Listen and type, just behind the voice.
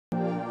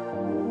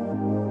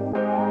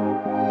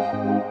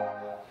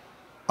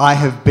I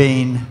have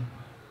been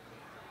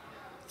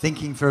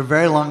thinking for a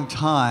very long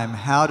time,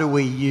 how do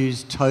we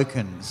use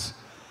tokens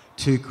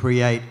to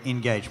create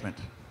engagement?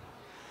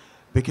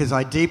 Because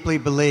I deeply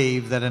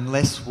believe that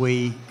unless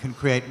we can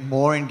create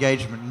more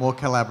engagement, more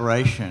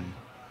collaboration,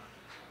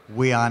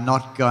 we are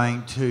not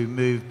going to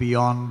move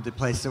beyond the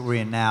place that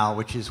we're in now,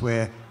 which is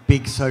where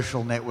big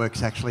social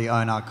networks actually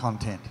own our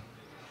content.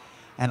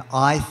 And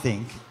I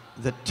think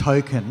that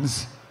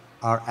tokens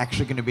are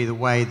actually going to be the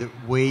way that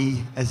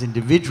we as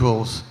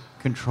individuals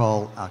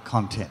control our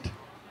content.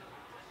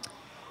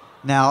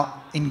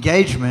 Now,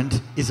 engagement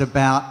is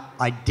about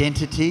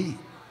identity,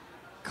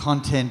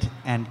 content,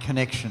 and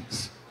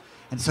connections.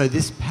 And so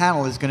this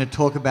panel is going to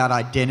talk about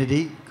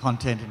identity,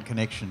 content, and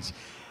connections.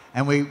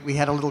 And we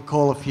had a little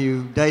call a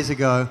few days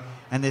ago,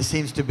 and there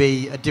seems to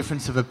be a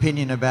difference of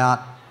opinion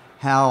about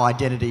how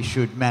identity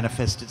should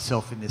manifest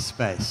itself in this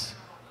space.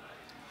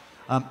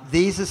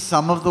 These are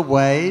some of the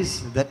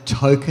ways that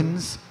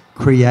tokens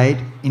create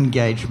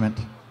engagement.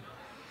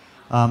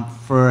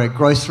 For a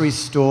grocery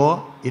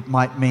store, it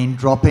might mean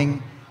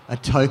dropping a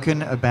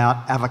token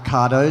about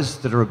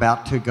avocados that are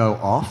about to go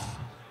off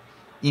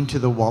into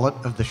the wallet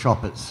of the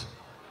shoppers.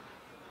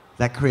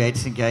 That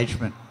creates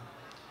engagement.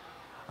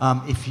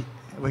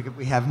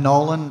 We have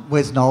Nolan.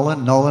 Where's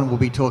Nolan? Nolan will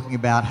be talking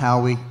about how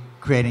we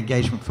create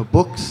engagement for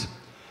books.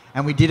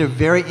 And we did a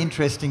very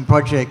interesting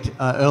project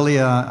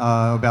earlier,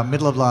 about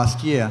middle of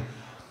last year,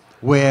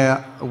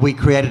 where we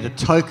created a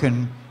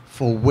token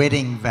for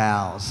wedding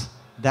vows.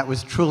 That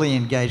was truly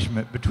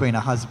engagement between a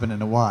husband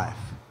and a wife.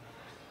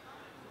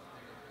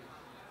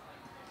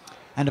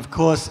 And of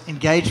course,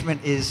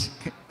 engagement is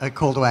a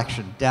call to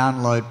action.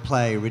 Download,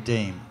 play,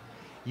 redeem.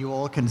 You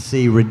all can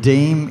see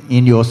redeem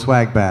in your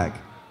swag bag.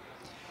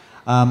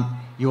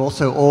 You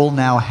also all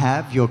now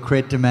have your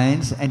cred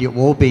domains, and you've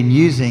all been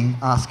using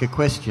Ask a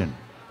Question.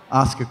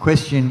 Ask a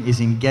Question is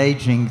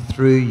engaging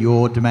through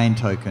your domain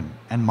token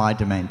and my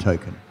domain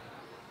token.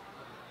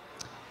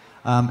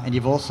 And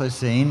you've also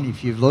seen,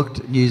 if you've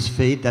looked, news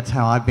feed, that's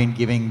how I've been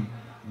giving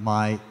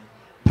my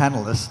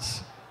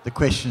panelists the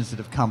questions that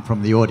have come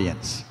from the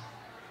audience.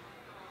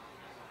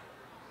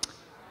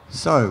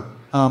 So,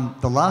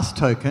 the last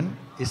token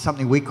is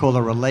something we call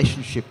a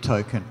relationship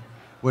token,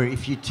 where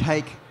if you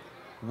take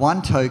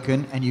one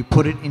token and you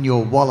put it in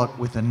your wallet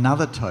with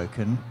another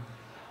token,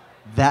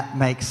 that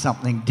makes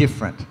something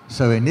different.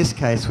 So in this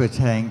case, we're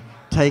saying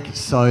take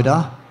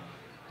soda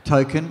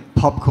token,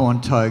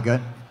 popcorn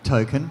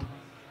token,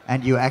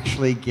 and you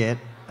actually get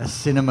a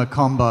cinema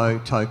combo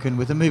token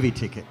with a movie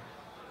ticket,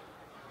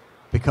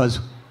 because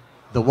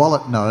the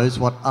wallet knows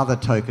what other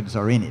tokens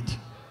are in it.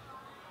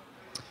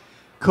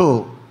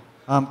 Cool.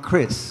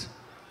 Chris,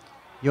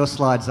 your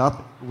slide's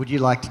up. Would you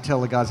like to tell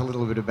the guys a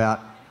little bit about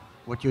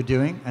what you're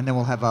doing, and then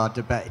we'll have our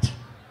debate.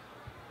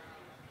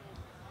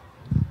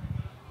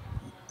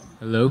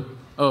 Hello.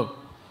 Oh,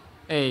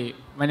 hey,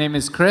 my name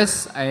is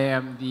Chris. I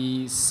am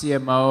the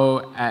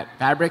CMO at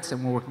Fabrics,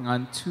 and we're working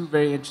on two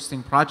very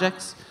interesting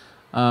projects.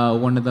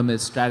 One of them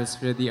is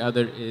Stratosphere, the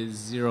other is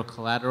Zero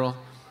Collateral.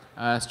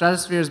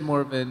 Stratosphere is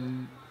more of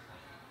an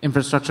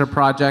infrastructure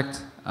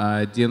project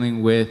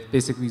dealing with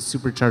basically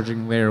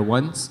supercharging layer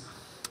ones.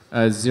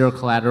 Zero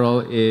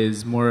Collateral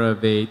is more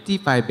of a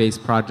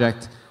DeFi-based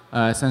project,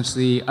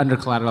 essentially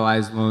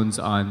under-collateralized loans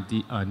on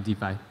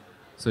DeFi.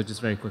 So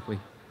just very quickly.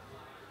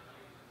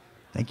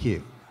 Thank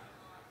you.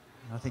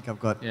 I think I've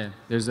got... Yeah,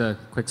 there's a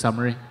quick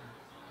summary.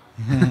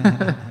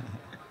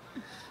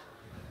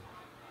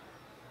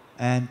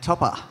 And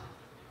Topper.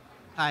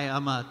 Hi,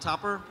 I'm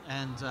Topper,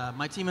 and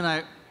my team and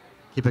I...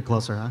 Keep it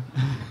closer, huh?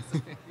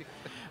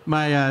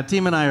 My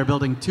team and I are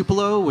building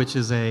Tupelo, which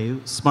is a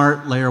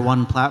smart layer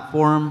 1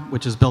 platform,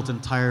 which is built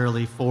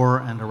entirely for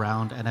and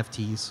around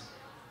NFTs.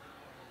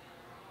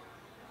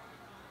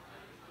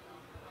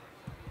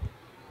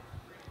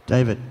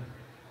 David.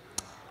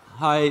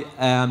 Hi,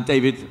 I'm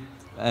David,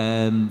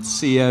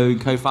 CEO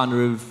and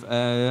co-founder of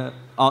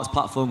arts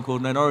platform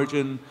called Known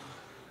Origin,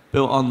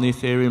 built on the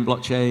Ethereum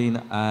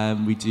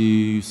blockchain. We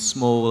do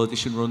small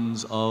edition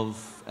runs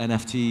of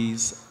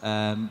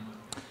NFTs.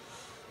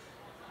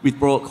 We've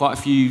brought quite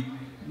a few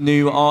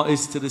new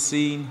artists to the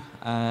scene,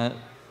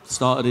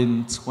 started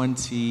in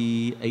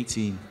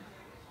 2018.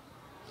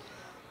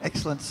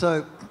 Excellent.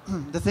 So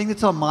the thing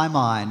that's on my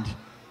mind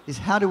is,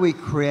 how do we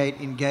create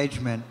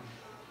engagement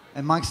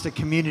amongst a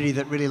community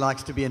that really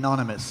likes to be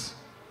anonymous?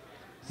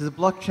 So the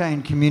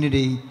blockchain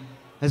community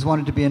has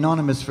wanted to be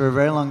anonymous for a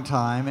very long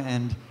time,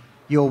 and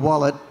your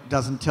wallet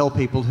doesn't tell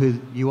people who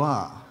you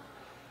are.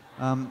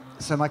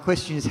 So my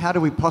question is, how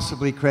do we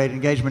possibly create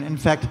engagement? In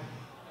fact,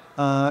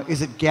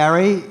 is it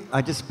Gary?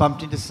 I just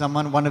bumped into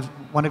someone,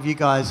 one of you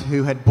guys,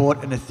 who had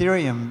bought an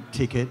Ethereum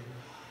ticket,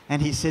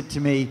 and he said to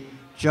me,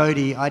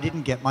 Jodee, I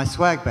didn't get my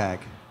swag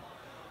bag.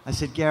 I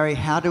said, Gary,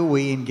 how do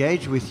we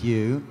engage with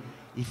you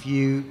if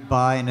you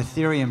buy an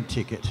Ethereum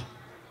ticket?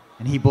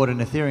 And he bought an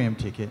Ethereum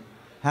ticket.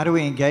 How do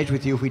we engage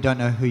with you if we don't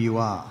know who you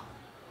are?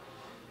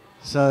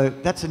 So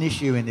that's an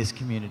issue in this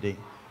community.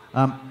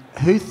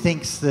 Who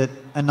thinks that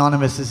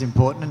anonymous is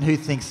important, and who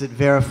thinks that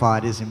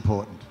verified is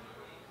important?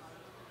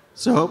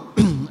 So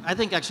I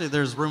think actually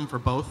there's room for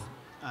both.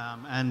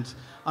 And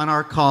on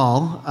our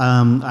call,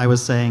 I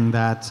was saying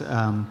that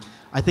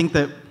I think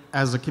that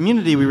as a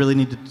community, we really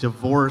need to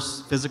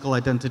divorce physical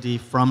identity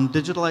from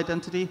digital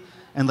identity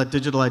and let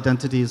digital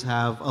identities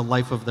have a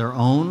life of their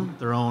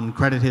own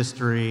credit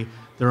history,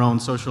 their own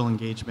social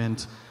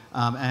engagement,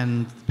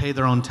 and pay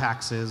their own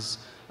taxes.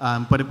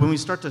 But when we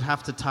start to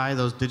have to tie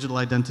those digital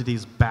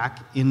identities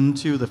back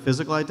into the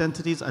physical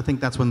identities, I think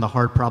that's when the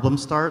hard problem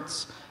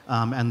starts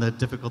and the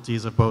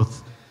difficulties of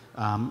both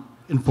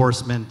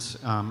enforcement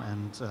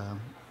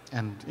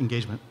and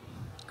engagement.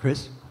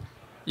 Chris?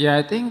 Yeah,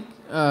 I think,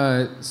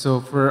 so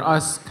for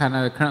us kind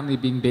of currently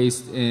being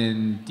based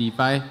in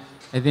DeFi,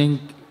 I think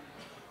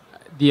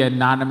the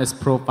anonymous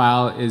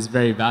profile is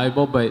very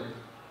valuable, but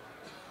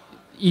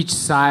each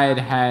side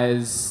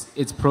has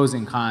its pros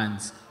and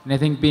cons. And I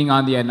think being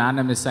on the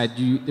anonymous side,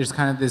 there's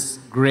kind of this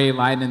gray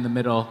line in the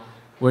middle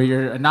where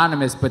you're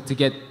anonymous, but to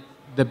get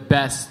the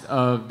best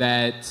of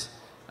that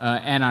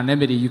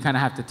anonymity, you kind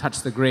of have to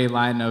touch the gray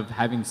line of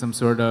having some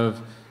sort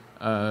of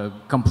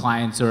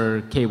compliance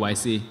or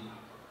KYC.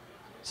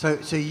 So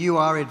you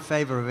are in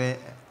favor of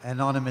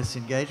anonymous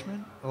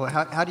engagement? Or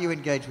how do you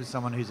engage with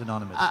someone who's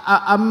anonymous?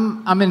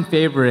 I'm in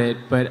favor of it,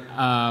 but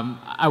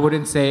I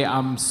wouldn't say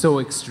I'm so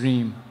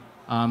extreme.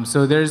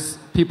 So there's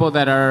people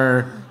that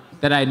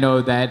I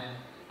know that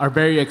are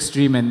very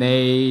extreme and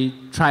they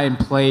try and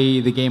play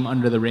the game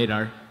under the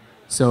radar.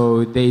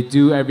 So they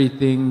do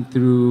everything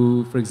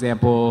through, for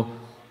example,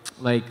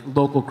 like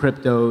local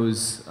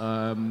cryptos,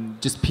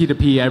 just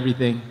P2P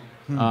everything.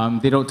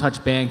 They don't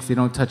touch banks, they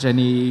don't touch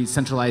any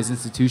centralized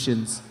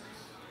institutions.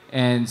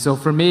 And so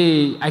for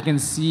me, I can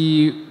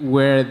see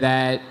where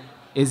that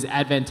is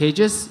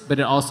advantageous, but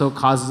it also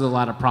causes a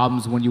lot of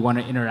problems when you want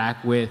to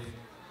interact with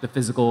the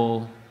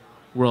physical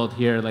world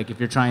here. Like if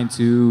you're trying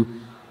to,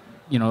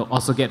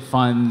 also get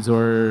funds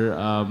or,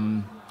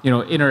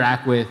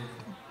 interact with,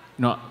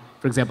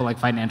 for example, like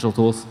financial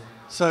tools.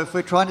 So if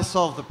we're trying to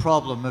solve the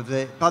problem of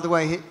by the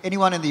way,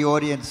 anyone in the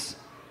audience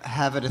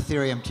have an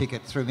Ethereum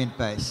ticket through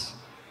Mintbase?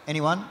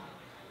 Anyone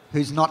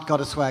who's not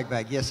got a swag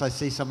bag? Yes, I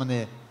see someone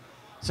there.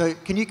 So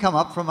can you come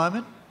up for a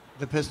moment?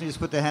 The person who just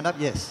put their hand up?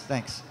 Yes,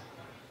 thanks.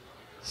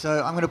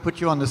 So I'm going to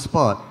put you on the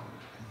spot.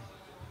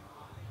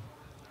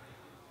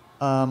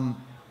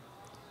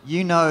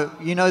 You know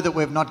that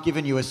we've not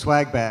given you a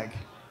swag bag.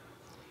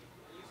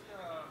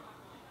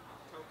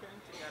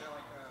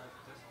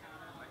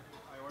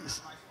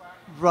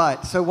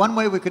 Right, so one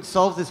way we could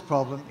solve this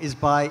problem is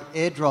by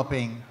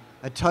airdropping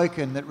a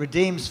token that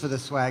redeems for the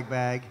swag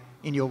bag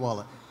in your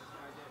wallet.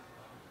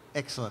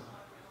 Excellent.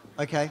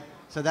 Okay,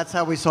 so that's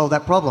how we solve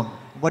that problem.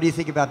 What do you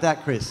think about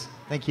that, Chris?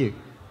 Thank you.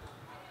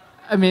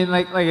 I mean,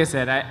 like I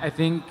said, I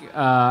think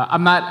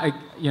I'm not,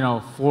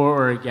 for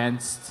or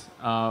against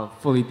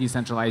fully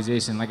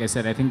decentralization. Like I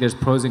said, I think there's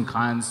pros and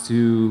cons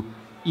to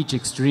each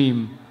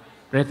extreme.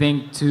 But I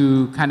think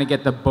to kind of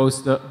get the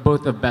both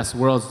of best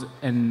worlds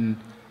and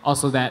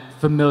also that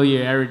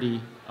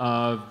familiarity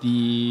of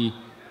the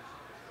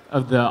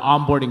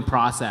onboarding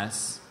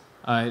process,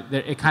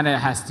 it kind of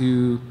has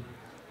to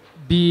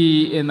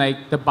be in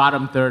like the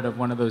bottom third of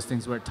one of those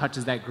things where it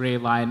touches that gray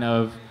line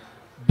of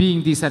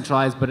being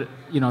decentralized, but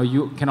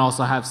you can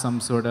also have some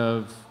sort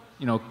of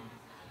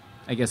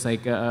I guess some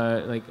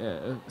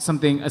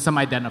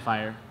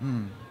identifier.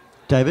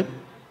 David?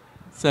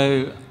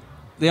 So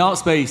the art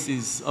space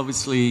is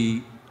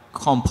obviously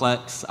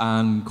complex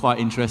and quite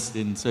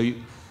interesting. So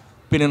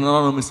being an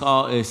anonymous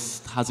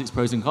artist has its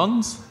pros and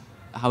cons.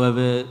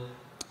 However,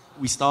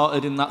 we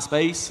started in that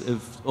space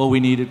of all we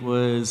needed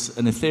was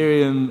an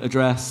Ethereum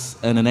address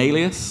and an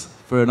alias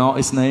for an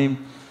artist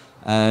name.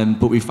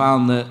 But we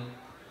found that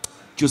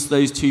just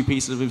those two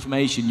pieces of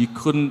information, you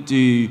couldn't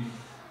do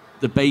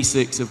the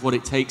basics of what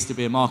it takes to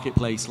be a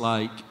marketplace,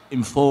 like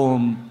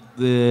inform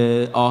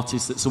the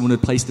artist that someone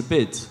had placed a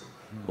bid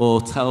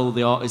or tell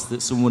the artist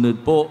that someone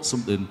had bought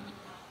something.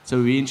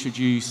 So we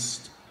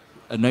introduced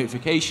a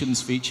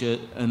notifications feature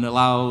and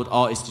allowed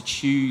artists to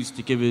choose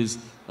to give us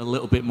a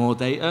little bit more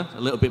data,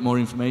 a little bit more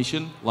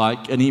information,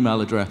 like an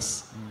email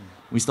address.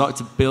 We started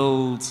to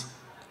build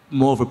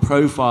more of a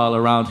profile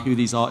around who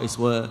these artists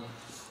were.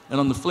 And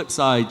on the flip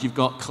side, you've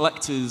got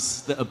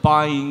collectors that are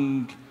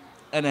buying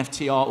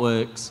NFT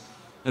artworks,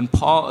 and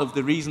part of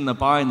the reason they're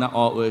buying that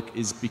artwork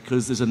is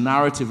because there's a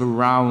narrative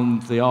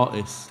around the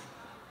artist.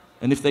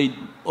 And if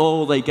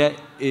all they get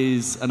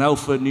is an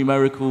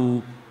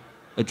alphanumerical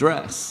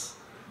address,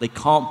 they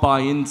can't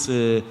buy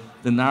into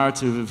the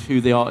narrative of who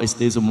the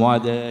artist is and why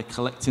they're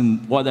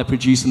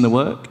producing the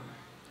work.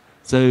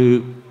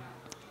 So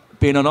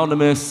being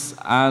anonymous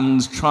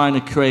and trying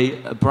to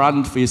create a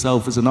brand for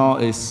yourself as an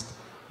artist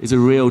is a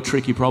real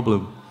tricky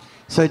problem.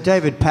 So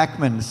David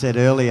Pachman said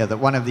earlier that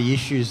one of the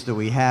issues that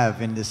we have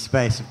in this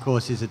space, of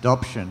course, is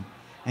adoption.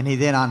 And he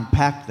then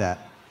unpacked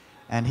that.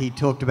 And he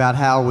talked about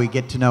how we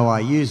get to know our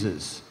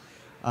users.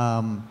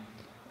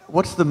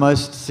 What's the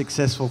most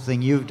successful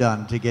thing you've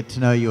done to get to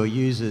know your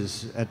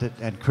users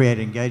and create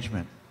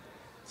engagement?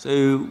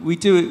 So we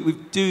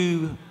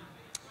do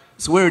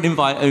So we're an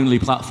invite-only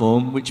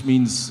platform, which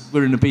means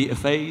we're in a beta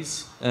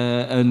phase,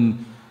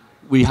 and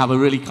we have a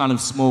really kind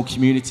of small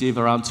community of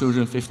around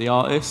 250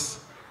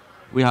 artists.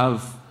 We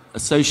have a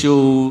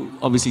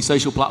obviously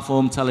social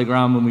platform,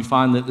 Telegram, and we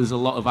find that there's a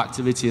lot of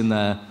activity in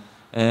there.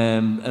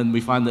 And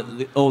we find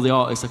that all the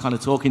artists are kind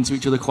of talking to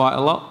each other quite a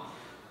lot.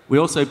 We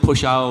also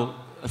push out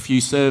a few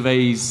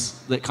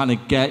surveys that kind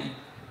of get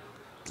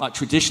like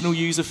traditional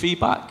user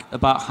feedback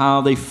about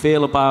how they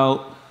feel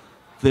about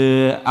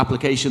the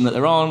application that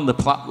they're on,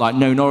 like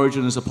Known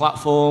Origin as a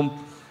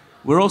platform.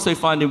 We're also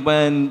finding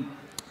when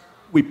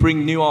we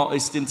bring new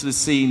artists into the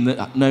scene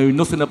that know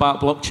nothing about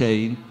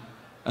blockchain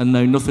and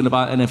know nothing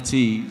about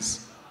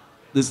NFTs,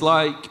 there's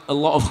like a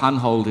lot of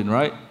hand-holding,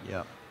 right?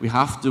 Yeah. We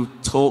have to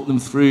talk them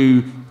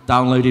through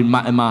downloading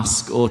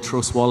MetaMask or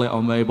Trust Wallet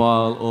on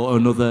mobile or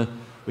another.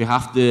 We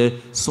have to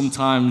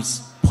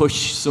sometimes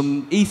push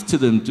some ETH to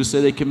them just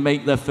so they can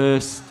make their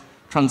first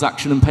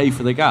transaction and pay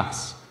for the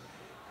gas.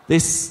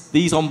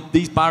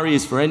 These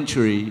barriers for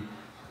entry,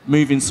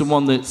 moving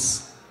someone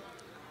that's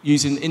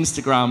using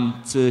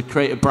Instagram to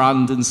create a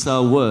brand and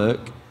sell work,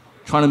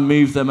 trying to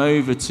move them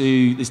over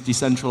to this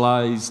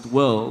decentralized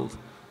world,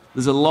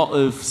 there's a lot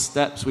of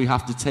steps we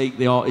have to take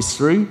the artists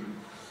through.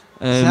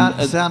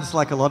 Sounds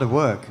like a lot of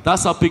work.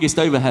 That's our biggest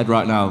overhead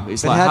right now.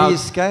 But like how do you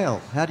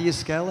scale? How do you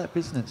scale that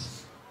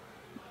business?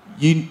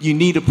 You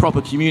need a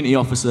proper community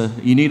officer.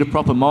 You need a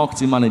proper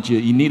marketing manager.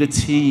 You need a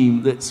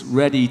team that's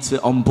ready to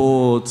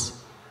onboard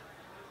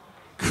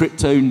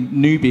crypto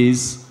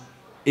newbies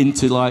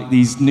into like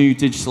these new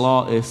digital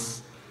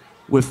artists.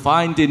 We're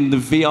finding the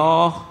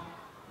VR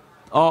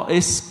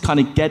artists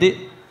kind of get it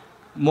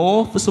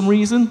more for some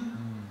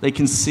reason. They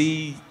can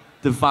see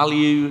the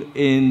value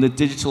in the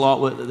digital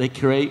artwork that they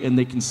create, and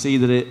they can see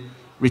that it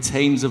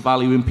retains a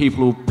value and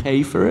people will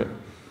pay for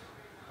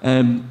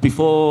it.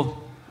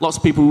 Before, lots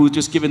of people were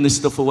just giving this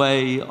stuff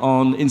away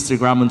on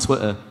Instagram and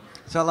Twitter.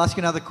 So I'll ask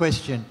you another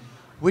question.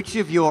 Which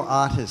of your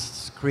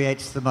artists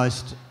creates the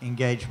most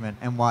engagement,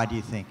 and why do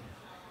you think?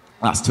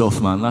 That's tough,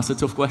 man. That's a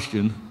tough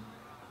question.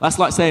 That's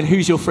like saying,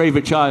 who's your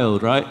favorite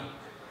child, right?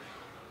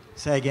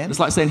 Say again? It's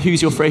like saying,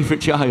 who's your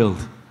favorite child?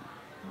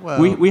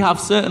 Well, we have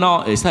certain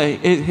artists. Hey,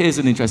 here's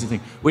an interesting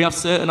thing. We have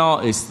certain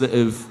artists that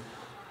have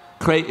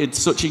created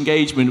such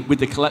engagement with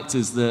the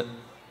collectors that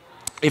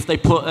if they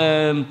put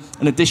an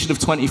edition of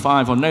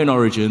 25 on Known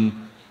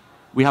Origin,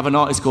 we have an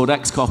artist called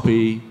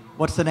Xcopy.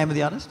 What's the name of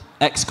the artist?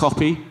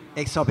 Xcopy.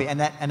 Xcopy, and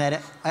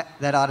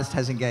that artist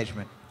has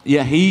engagement.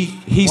 Yeah,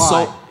 he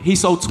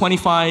sold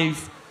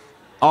 25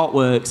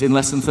 artworks in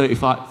less than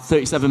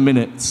 37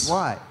 minutes.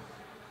 Why?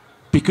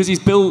 Because he's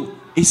built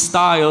his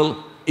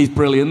style. He's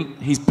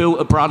brilliant. He's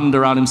built a brand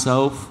around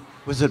himself.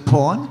 Was it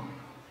porn?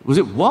 Was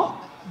it what?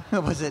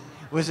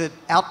 was it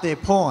out there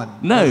porn?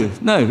 No.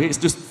 He's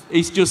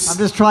just. I'm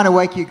just trying to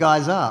wake you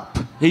guys up.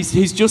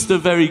 He's just a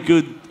very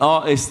good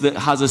artist that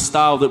has a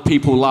style that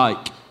people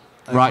like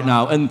right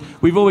now. And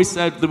we've always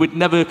said that we'd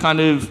never kind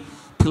of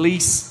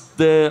police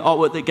the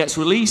artwork that gets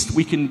released.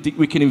 We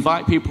can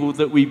invite people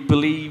that we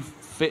believe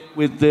fit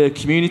with the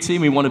community.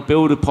 And we want to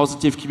build a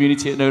positive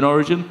community at Known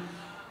Origin.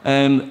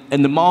 And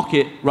the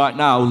market right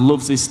now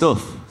loves his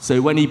stuff. So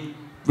when he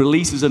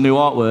releases a new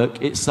artwork,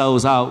 it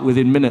sells out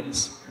within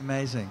minutes.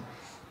 Amazing.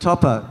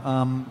 Topper,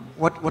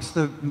 what's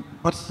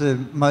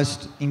the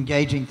most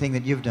engaging thing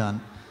that you've done?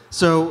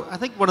 So I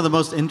think one of the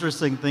most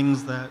interesting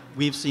things that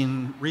we've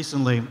seen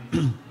recently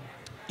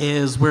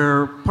is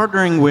we're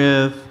partnering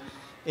with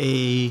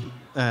an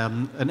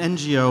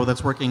NGO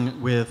that's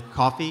working with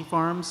coffee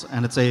farms,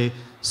 and it's a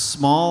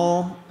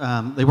small.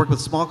 They work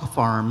with small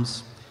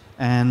farms.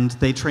 And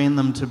they train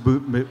them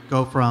to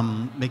go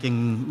from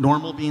making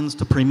normal beans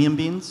to premium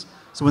beans.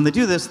 So when they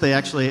do this, they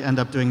actually end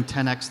up doing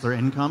 10x their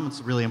income.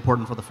 It's really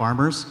important for the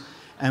farmers.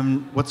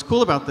 And what's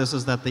cool about this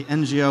is that the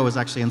NGO is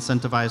actually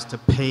incentivized to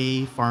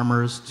pay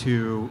farmers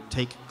to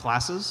take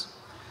classes.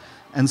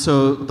 And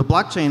so the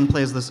blockchain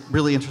plays this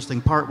really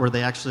interesting part where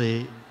they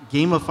actually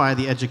gamify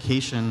the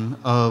education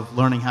of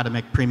learning how to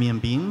make premium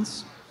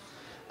beans.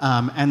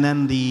 And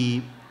then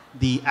the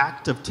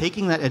act of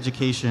taking that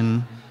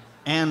education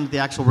and the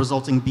actual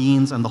resulting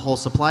beans and the whole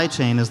supply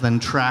chain is then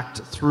tracked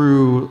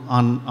through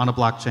on a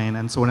blockchain.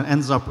 And so when it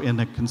ends up in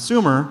a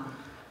consumer,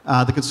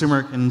 the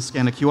consumer can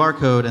scan a QR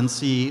code and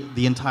see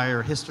the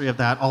entire history of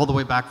that, all the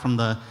way back from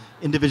the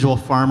individual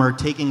farmer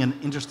taking an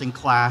interesting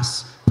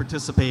class,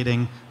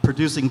 participating,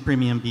 producing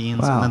premium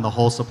beans, wow. and then the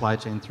whole supply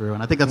chain through.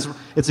 And I think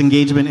it's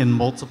engagement in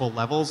multiple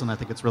levels, and I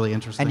think it's really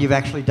interesting. And you've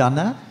actually done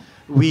that?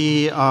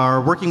 We are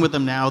working with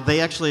them now.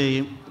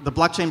 The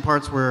blockchain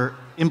parts we're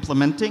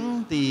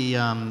implementing,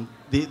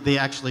 they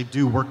actually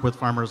do work with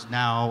farmers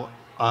now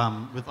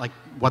with like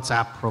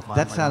WhatsApp profiles.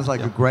 That sounds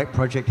like a great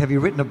project. Have you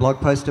written a blog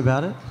post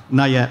about it?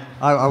 Not yet.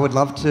 I would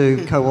love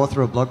to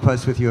co-author a blog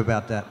post with you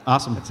about that.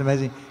 Awesome. It's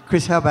amazing.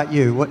 Chris, how about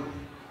you?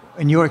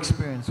 In your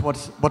experience,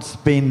 what's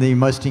been the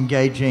most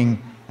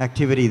engaging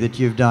activity that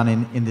you've done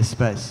in this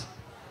space?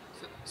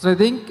 So I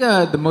think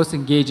the most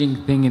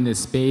engaging thing in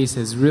this space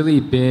has really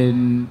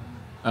been,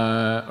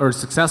 or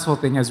successful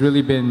thing has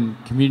really been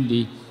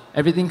community.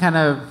 Everything kind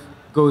of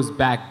goes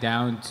back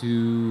down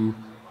to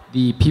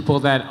the people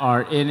that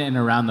are in and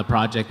around the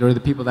project, or the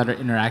people that are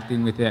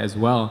interacting with it as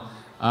well.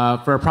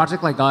 For a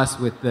project like us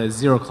with the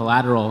zero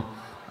collateral,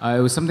 it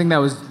was something that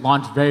was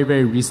launched very,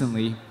 very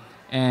recently.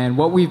 And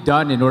what we've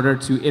done in order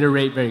to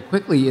iterate very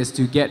quickly is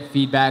to get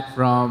feedback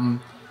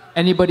from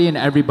anybody and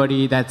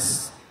everybody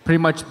that's pretty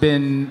much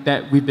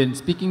that we've been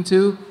speaking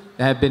to,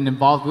 that have been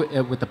involved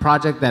with the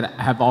project, that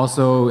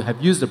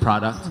have used the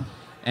product.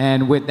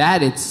 And with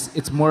that,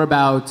 it's more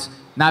about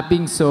not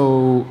being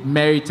so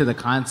married to the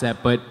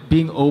concept, but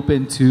being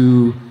open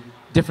to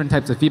different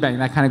types of feedback.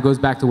 And that kind of goes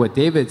back to what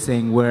David's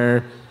saying,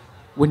 where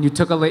when you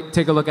take a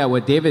look at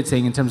what David's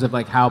saying in terms of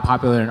like how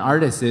popular an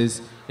artist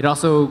is, it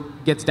also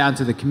gets down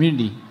to the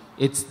community.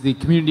 It's the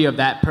community of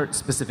that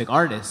specific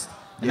artist.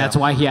 And that's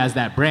why he has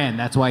that brand.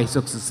 That's why he's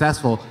so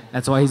successful.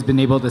 That's why he's been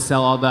able to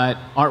sell all that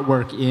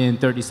artwork in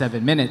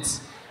 37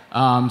 minutes.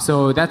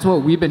 So that's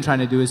what we've been trying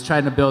to do, is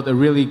trying to build a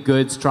really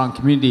good, strong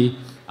community,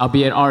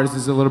 albeit ours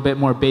is a little bit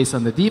more based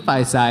on the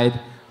DeFi side.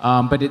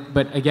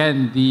 But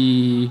again,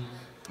 the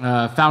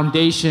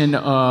foundation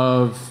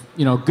of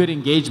good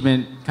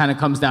engagement kind of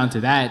comes down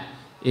to that,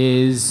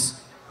 is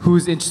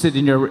who's interested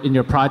in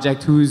your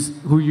project,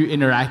 who you're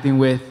interacting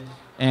with,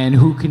 and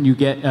who can you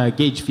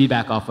gauge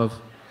feedback off of.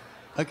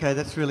 Okay,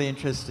 that's really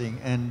interesting.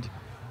 And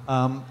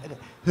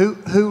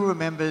who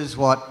remembers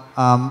what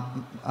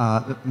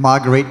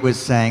Marguerite was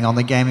saying on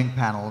the gaming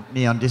panel,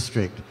 Neon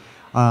District?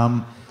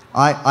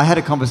 I had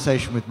a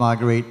conversation with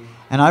Marguerite,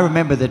 and I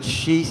remember that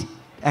she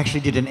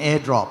actually did an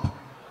airdrop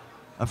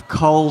of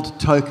cold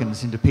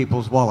tokens into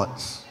people's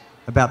wallets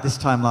about this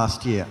time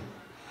last year.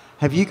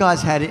 Have you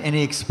guys had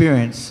any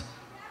experience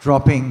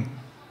dropping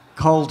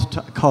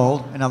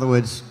cold, in other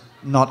words,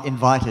 not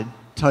invited,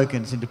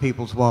 tokens into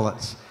people's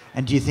wallets?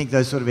 And do you think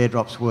those sort of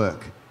airdrops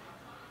work?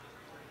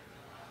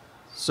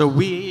 So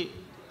we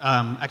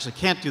actually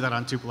can't do that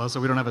on Tupelo, so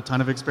we don't have a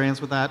ton of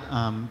experience with that.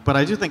 But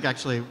I do think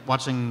actually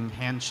watching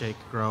Handshake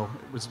grow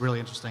was really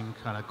interesting,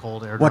 kind of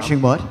cold airdrop.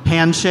 Watching what?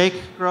 Handshake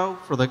grow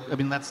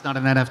that's not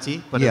an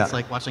NFT, but it's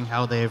like watching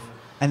how they've...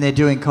 And they're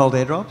doing cold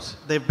airdrops?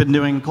 They've been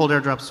doing cold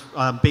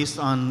airdrops based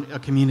on a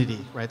community,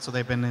 right? So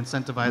they've been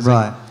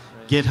incentivizing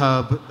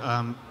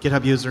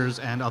GitHub users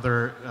and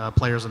other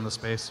players in the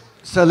space.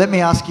 So let me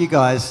ask you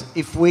guys,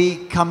 if we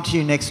come to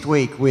you next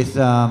week with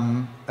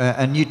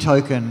a new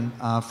token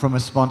from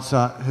a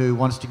sponsor who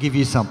wants to give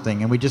you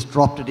something, and we just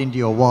dropped it into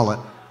your wallet,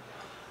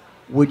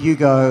 would you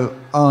go,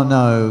 oh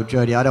no,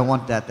 Jodee, I don't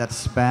want that,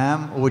 that's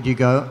spam? Or would you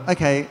go,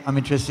 okay, I'm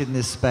interested in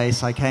this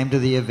space, I came to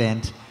the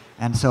event,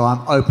 and so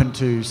I'm open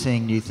to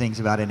seeing new things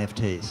about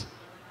NFTs?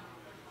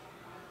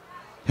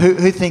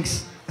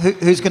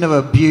 Who's going to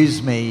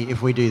abuse me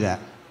if we do that?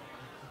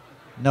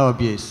 No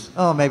abuse.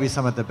 Oh, maybe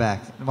some at the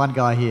back. One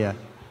guy here.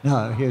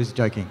 No, he was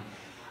joking.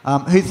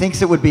 Who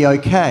thinks it would be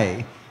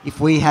okay if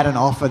we had an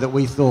offer that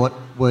we thought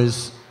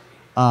was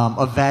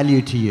of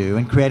value to you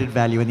and created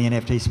value in the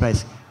NFT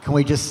space? Can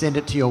we just send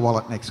it to your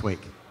wallet next week?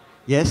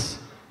 Yes?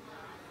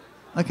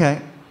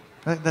 Okay.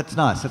 That's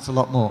nice. That's a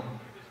lot more.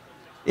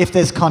 If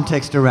there's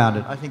context around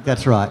it. I think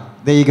that's right.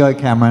 There you go,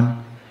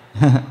 Cameron.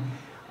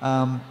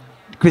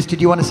 Chris,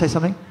 did you want to say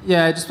something?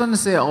 Yeah, I just want to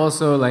say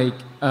also, like,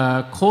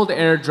 cold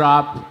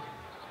airdrop,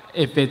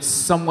 if it's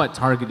somewhat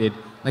targeted,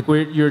 like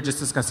you're just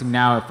discussing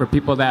now, for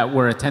people that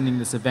were attending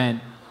this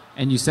event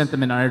and you sent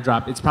them an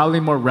airdrop, it's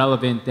probably more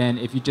relevant than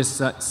if you just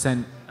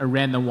sent a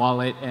random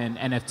wallet, an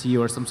NFT,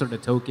 or some sort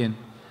of token,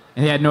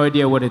 and they had no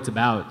idea what it's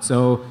about.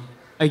 So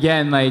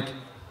again, like,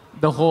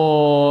 the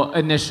whole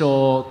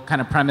initial kind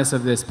of premise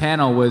of this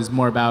panel was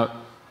more about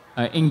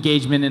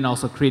engagement and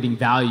also creating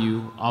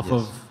value off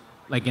of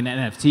like an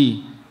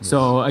NFT. Yes.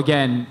 So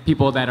again,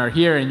 people that are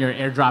here and you're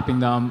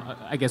airdropping them,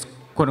 I guess,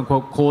 quote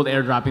unquote, cold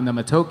airdropping them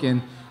a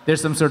token,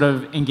 there's some sort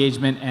of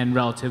engagement and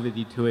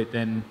relativity to it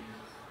than,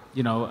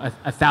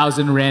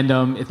 1,000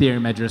 random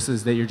Ethereum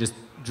addresses that you're just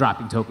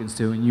dropping tokens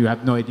to and you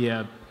have no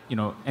idea,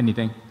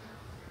 anything.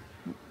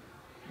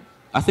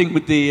 I think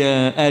with the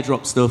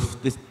airdrop stuff,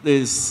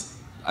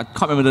 I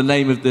can't remember the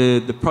name of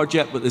the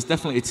project, but there's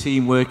definitely a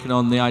team working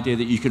on the idea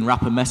that you can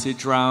wrap a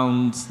message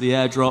around the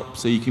airdrop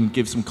so you can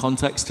give some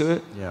context to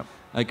it. Yeah.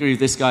 I agree with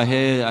this guy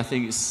here. I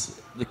think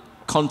it's the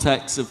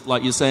context of,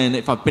 like you're saying,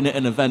 if I've been at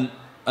an event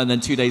and then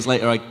 2 days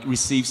later I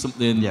receive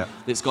something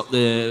that's got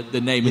the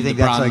name and the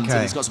brand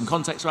and it's got some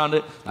context around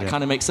it, that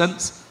kind of makes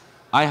sense.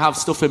 I have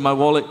stuff in my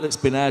wallet that's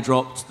been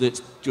airdropped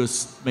that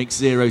just makes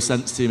zero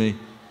sense to me.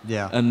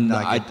 Yeah. And no,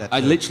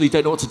 I literally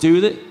don't know what to do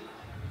with it.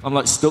 I'm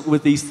like stuck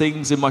with these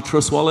things in my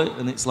Trust wallet,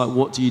 and it's like,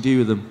 what do you do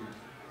with them?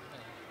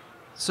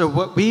 So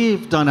what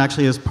we've done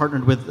actually is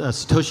partnered with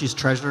Satoshi's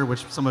Treasure,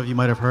 which some of you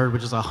might have heard,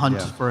 which is a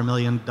hunt for $1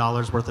 million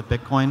worth of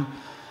Bitcoin.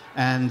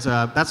 And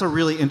that's a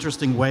really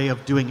interesting way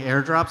of doing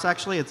airdrops,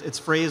 actually. It's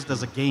phrased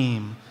as a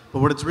game, but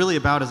what it's really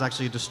about is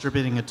actually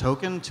distributing a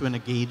token to an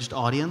engaged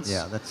audience.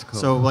 Yeah, that's cool.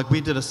 So like we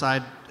did a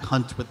side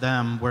hunt with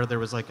them where there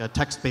was like a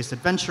text-based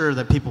adventure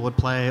that people would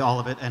play, all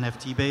of it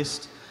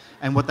NFT-based.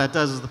 And what that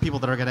does is the people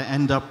that are going to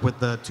end up with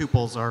the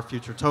tuples, our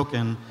future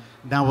token,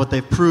 now what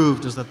they've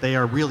proved is that they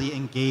are really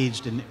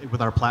engaged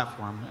with our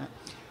platform.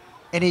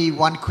 Any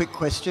one quick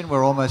question?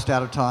 We're almost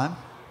out of time.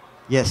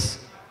 Yes.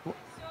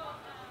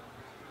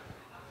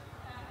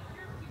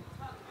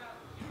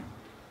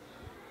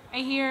 I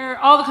hear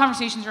all the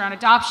conversations around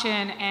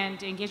adoption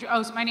and engagement.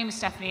 Oh, so my name is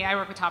Stephanie. I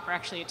work with Topper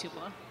actually at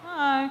Tupelo.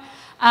 Hi.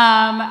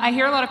 I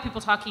hear a lot of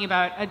people talking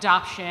about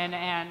adoption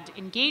and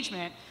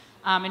engagement,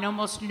 and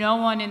almost no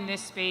one in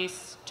this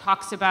space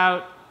talks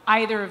about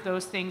either of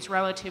those things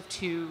relative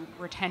to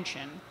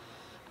retention.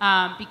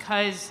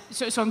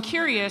 So I'm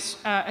curious,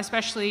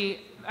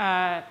 especially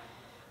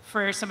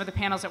for some of the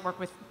panels that work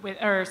with,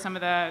 or some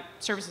of the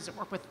services that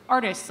work with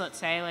artists, let's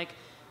say, like,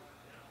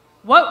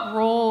 what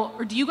role,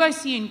 or do you guys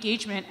see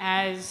engagement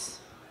as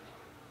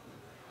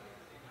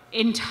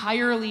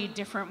entirely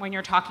different when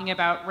you're talking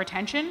about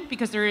retention?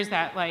 Because there is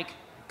that like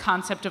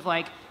concept of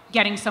like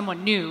getting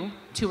someone new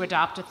to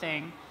adopt a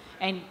thing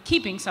and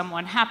keeping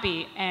someone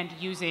happy and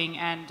using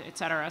and et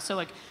cetera. So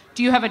like,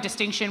 do you have a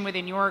distinction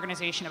within your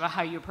organization about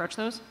how you approach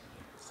those?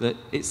 So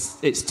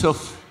it's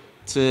tough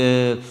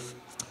to,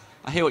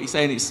 I hear what you're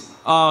saying,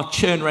 our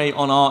churn rate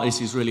on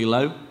artists is really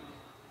low.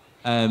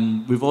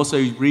 We've also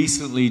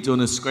recently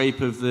done a scrape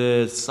of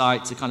the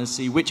site to kind of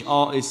see which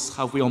artists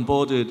have we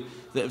onboarded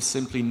that have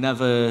simply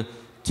never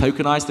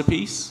tokenized a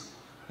piece,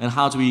 and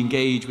how do we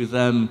engage with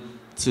them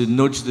to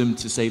nudge them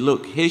to say,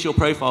 look, here's your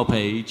profile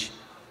page.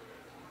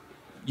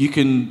 You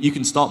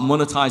can start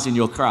monetizing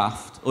your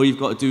craft. All you've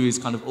got to do is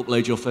kind of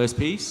upload your first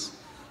piece.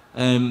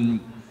 When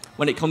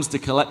it comes to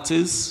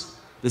collectors,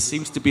 there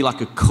seems to be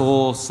like a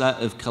core set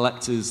of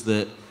collectors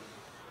that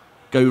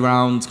go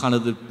around kind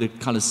of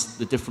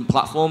the different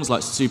platforms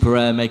like Super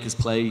Rare, Maker's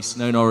Place,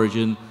 Known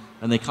Origin,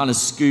 and they kind of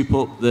scoop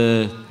up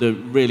the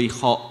really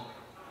hot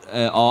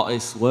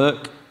artists'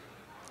 work.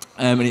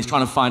 And it's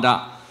trying to find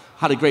out.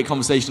 Had a great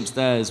conversation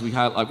upstairs. We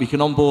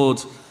can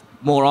onboard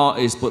more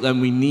artists, but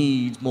then we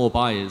need more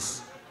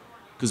buyers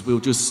because we'll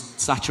just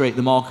saturate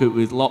the market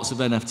with lots of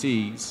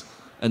NFTs,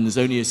 and there's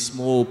only a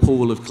small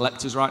pool of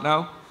collectors right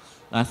now.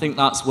 And I think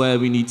that's where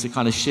we need to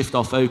kind of shift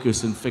our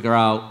focus and figure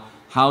out,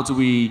 how do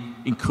we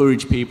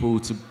encourage people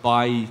to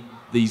buy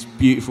these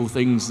beautiful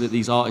things that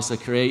these artists are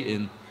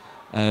creating?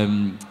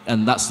 And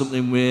that's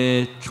something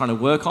we're trying to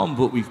work on,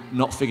 but we've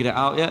not figured it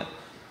out yet.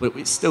 But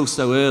it's still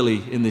so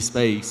early in this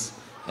space.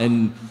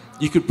 And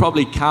you could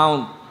probably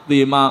count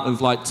the amount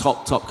of like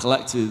top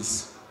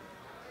collectors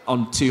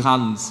on two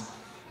hands.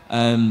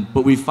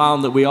 But we've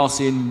found that we are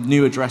seeing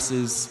new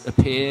addresses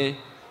appear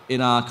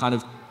in our kind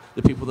of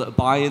the people that are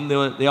buying the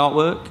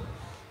artwork.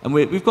 And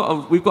we've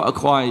got a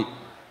quite...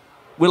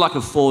 We're like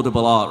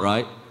affordable art,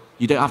 right?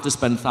 You don't have to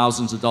spend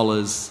thousands of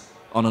dollars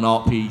on an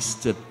art piece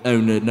to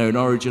own a Known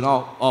Origin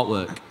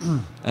artwork.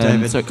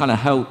 So it kind of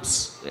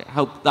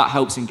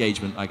helps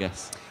engagement, I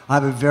guess. I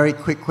have a very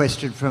quick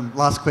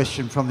last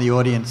question from the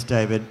audience,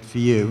 David, for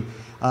you.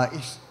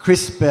 Is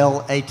Chris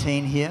Bell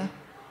 18 here?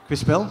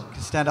 Chris Bell,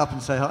 stand up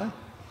and say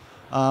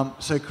hi.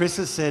 So Chris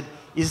has said,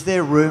 is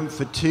there room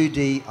for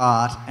 2D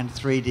art and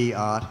 3D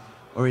art,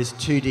 or is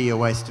 2D a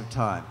waste of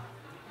time?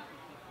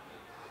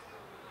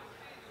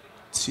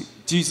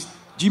 Do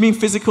you mean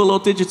physical or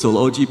digital,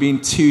 or do you mean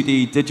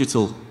 2D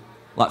digital,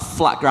 like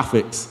flat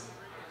graphics?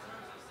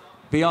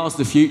 VR's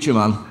the future,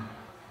 man.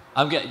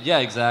 Yeah,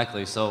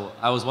 exactly. So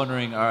I was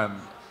wondering,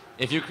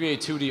 if you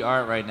create 2D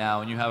art right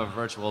now and you have a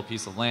virtual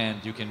piece of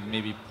land, you can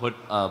maybe put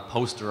a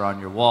poster on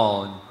your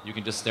wall and you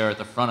can just stare at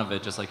the front of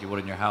it just like you would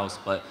in your house.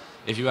 But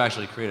if you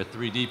actually create a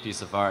 3D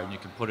piece of art and you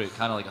can put it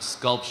kind of like a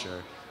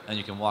sculpture and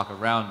you can walk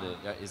around it,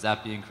 is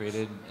that being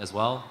created as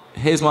well?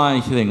 Here's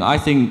my thing. I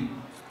think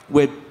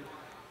with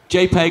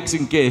JPEGs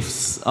and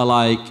GIFs are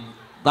like,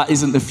 that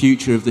isn't the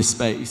future of this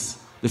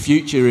space. The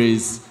future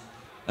is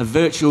a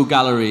virtual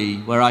gallery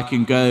where I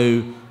can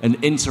go and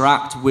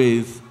interact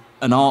with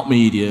an art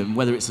medium,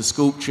 whether it's a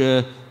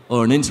sculpture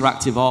or an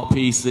interactive art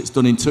piece that's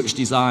done in touch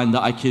design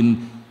that I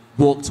can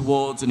walk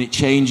towards and it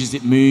changes,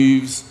 it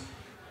moves.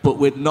 But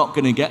we're not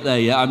going to get there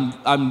yet.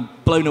 I'm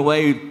blown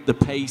away with the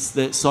pace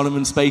that Sonim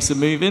and Space are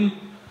moving.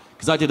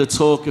 Because I did a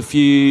talk a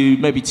year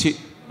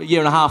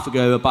and a half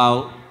ago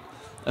about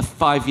a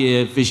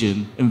 5-year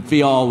vision, and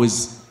VR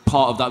was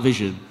part of that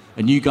vision.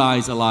 And you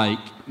guys are like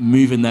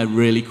moving there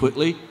really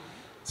quickly.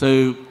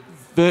 So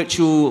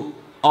virtual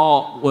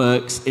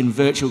artworks in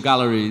virtual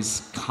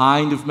galleries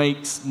kind of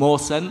makes more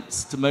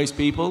sense to most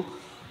people.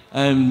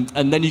 And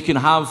then you can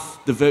have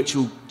the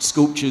virtual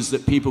sculptures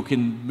that people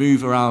can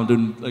move around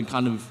and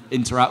kind of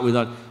interact with.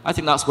 I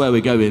think that's where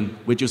we're going.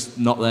 We're just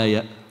not there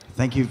yet.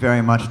 Thank you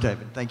very much,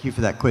 David. Thank you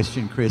for that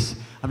question, Chris.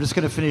 I'm just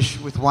going to finish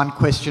with one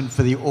question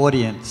for the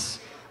audience,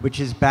 which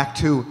is back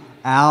to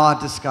our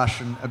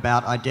discussion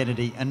about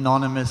identity,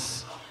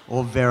 anonymous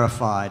or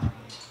verified.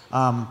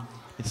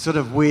 It's sort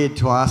of weird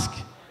to ask,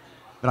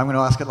 but I'm going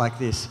to ask it like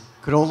this.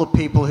 Could all the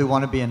people who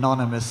want to be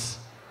anonymous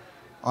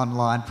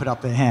online put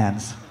up their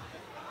hands?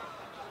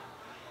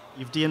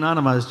 You've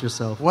de-anonymized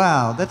yourself.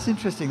 Wow, that's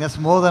interesting. That's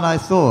more than I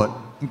thought,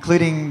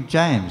 including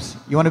James.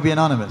 You want to be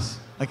anonymous?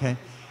 Okay.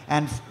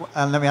 And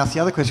let me ask the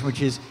other question,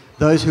 which is,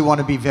 those who want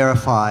to be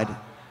verified,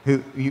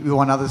 you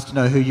want others to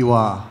know who you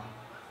are.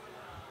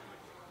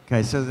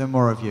 Okay, so there are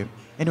more of you.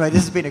 Anyway,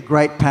 this has been a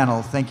great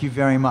panel. Thank you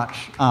very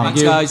much.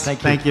 Thanks, guys.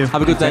 Thank you.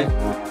 Have a good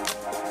day.